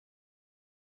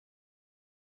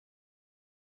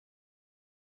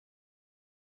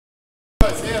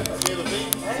guys here. Hear the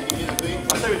beat. Hear the beat.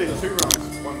 I say we do 2 rounds.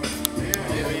 1 minute.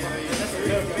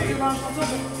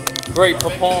 Great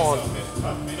for porn.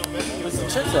 Where's the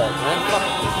chicks at, man?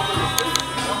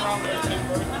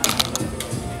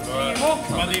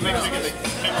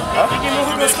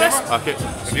 Okay,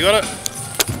 have you got it?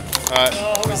 Alright,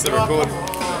 let's record.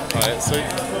 Alright, sweet.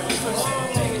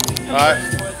 Alright,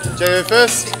 JYO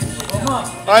first.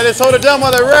 Alright, let's hold it down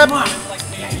while they rap.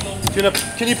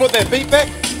 Can you put that beat back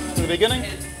to the beginning?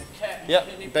 Yep,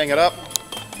 bang it up.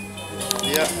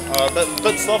 Yeah,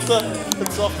 bit softer,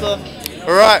 bit softer.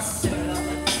 Alright,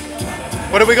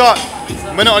 what do we got?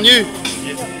 Minute on you?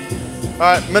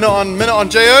 Alright, minute on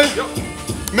JYO?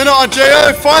 Minute on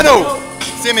JYO, final!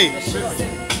 Semi.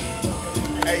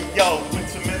 Hey yo,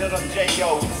 it's a minute on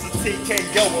JYO. This is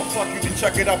TKO, well fuck you can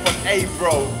check it up on A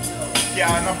bro.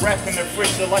 Yeah, and I'm rapping the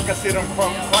freestyle like I said on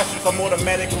Chrome Crushes, I'm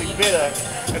automatically bitter.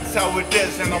 That's how it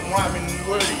is, and I'm rhyming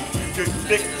wordy. Your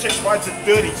thick chick rides it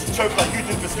dirty, she chokes like you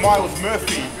did with Miles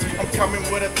Murphy. I'm coming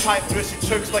with a tight verse, she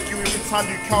chokes like you every time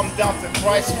you come down to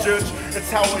Christchurch.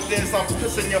 That's how it is, I'm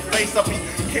pissing your face, I'll be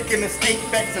kicking this 8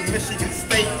 back to Michigan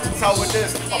State. That's how it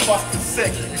is, I'm busted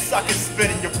sick, you suck and spit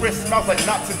and your breath smells like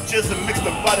nuts and jizz and mixed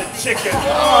with buttered chicken.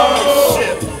 Oh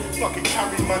shit. Fucking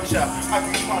curry muncher,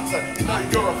 ugly punter, you know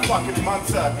you're a fucking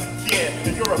munter. Yeah,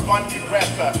 and you're a bunty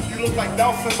rapper. You look like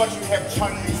Nelson, but you have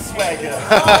Chun-Li swagger.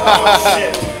 Oh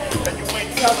shit, and you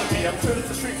ain't telling me. I'm turning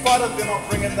to Street Fighter, then I'm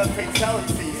bringing the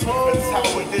fatalities. That's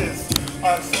how it is.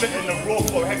 I'm spitting the raw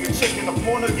flow, have your chick in the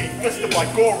corner, get fisted by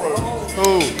Goro.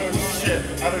 Ooh. No shit,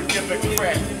 I don't give a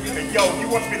crap. And yo, you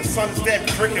want to be the son's damn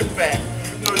cricket bat.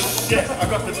 No shit, I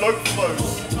got the dope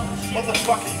flows.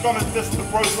 Motherfucker, you gonna diss the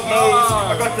bro's nose.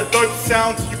 I got the dope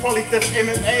sounds, you probably diss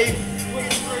MMA.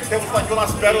 That was like your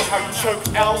last battle, how you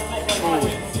choked out. Ooh.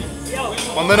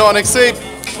 1 minute on XCEED.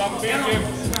 Start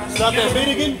that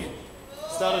beat again.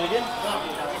 Start it again.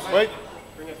 Wait.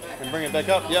 And bring it back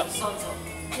up, yep.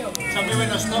 Tell me when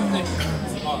to stop this.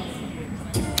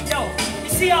 Yo, you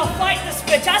see I'll fight this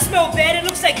bitch. I smell bad, it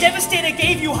looks like Devastator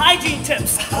gave you hygiene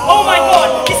tips. Oh my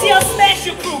god, you see I'll smash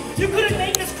your crew. You couldn't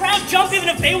make this crowd jump even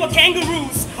if they were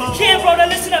kangaroos. Yeah bro, now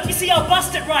listen up, you see I'll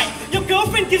bust it right. Your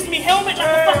girlfriend gives me helmet like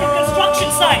a fucking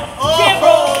construction site. Yeah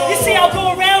bro, you see I'll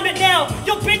go around it now.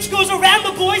 Your bitch goes around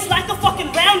the boys like a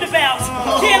fucking roundabout.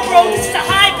 Yeah bro, this is a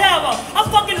high power. I'll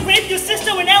fucking rape your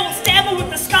sister and I will stab her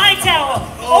with the sky tower.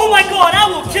 Oh my god, I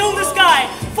will kill this guy.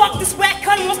 Fuck this whack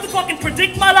cunt wants to fucking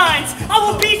predict my lines. I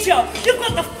will beat ya. You've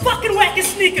got the fucking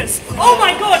wackest sneakers. Oh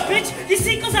my god, bitch. You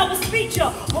see, cause I will speak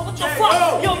ya. Oh, what the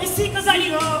fuck? Yo, you see, cause I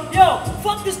need. Yo,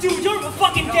 fuck this dude. You're a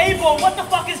fucking gay bro. What the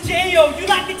fuck is JYO? You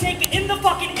like to take it in the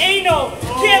fucking anal.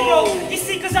 Yeah, bro. You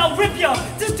see, cause I'll rip ya.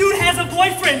 This dude has a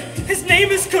boyfriend. His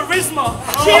name is Charisma.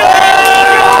 Yeah,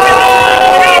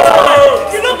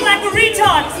 you look like a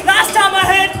retard. Last time I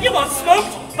heard, you got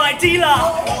smoked by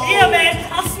D-Law. Yeah, man,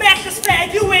 I'll smack this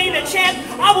fag, you ain't a champ.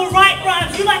 I will write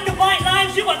rhymes, you like to bite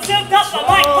lines, you got served up by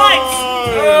Mike Pipes.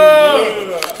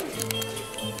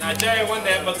 Now, Jerry won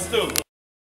that, but still.